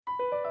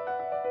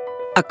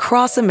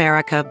Across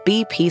America,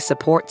 BP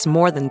supports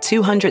more than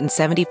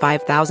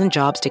 275,000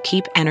 jobs to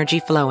keep energy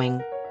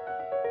flowing.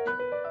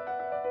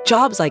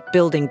 Jobs like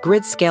building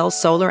grid-scale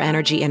solar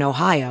energy in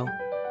Ohio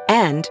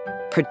and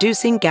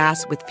producing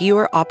gas with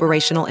fewer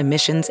operational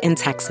emissions in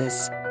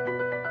Texas.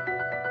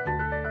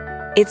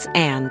 It's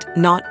and,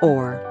 not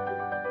or.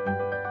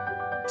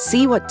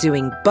 See what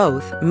doing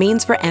both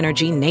means for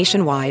energy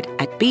nationwide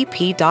at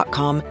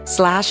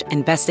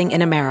bp.com/investing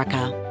in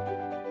America.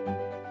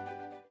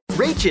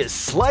 Rach's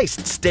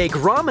Sliced Steak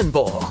Ramen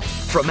Bowl.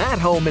 From at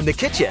home in the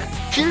kitchen,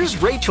 here's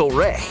Rachel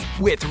Ray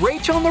with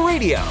Rach on the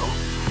Radio.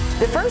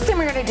 The first thing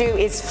we're going to do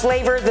is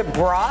flavor the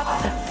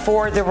broth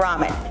for the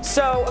ramen.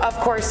 So, of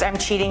course, I'm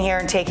cheating here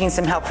and taking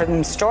some help from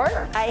the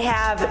store. I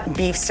have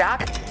beef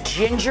stock,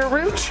 ginger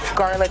root,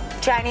 garlic,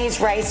 Chinese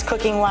rice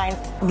cooking line.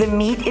 The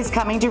meat is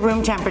coming to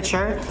room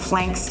temperature.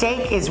 Flank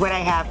steak is what I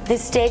have. The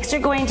steaks are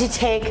going to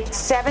take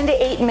 7 to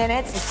 8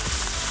 minutes.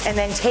 And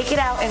then take it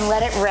out and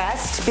let it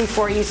rest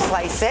before you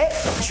slice it.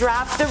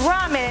 Drop the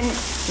ramen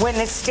when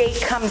the steak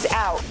comes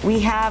out.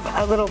 We have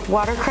a little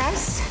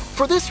watercress.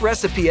 For this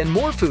recipe and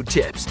more food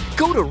tips,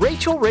 go to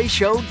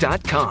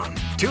RachelRayShow.com.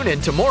 Tune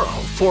in tomorrow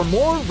for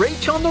more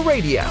Rach on the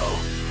Radio.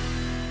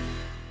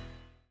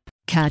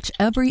 Catch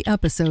every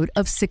episode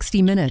of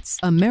 60 Minutes,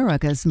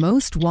 America's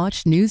most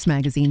watched news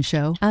magazine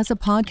show, as a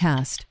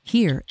podcast.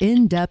 Hear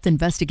in-depth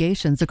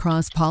investigations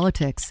across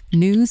politics,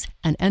 news,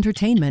 and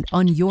entertainment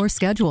on your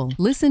schedule.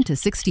 Listen to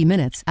 60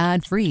 Minutes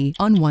ad-free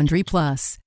on Wondery Plus.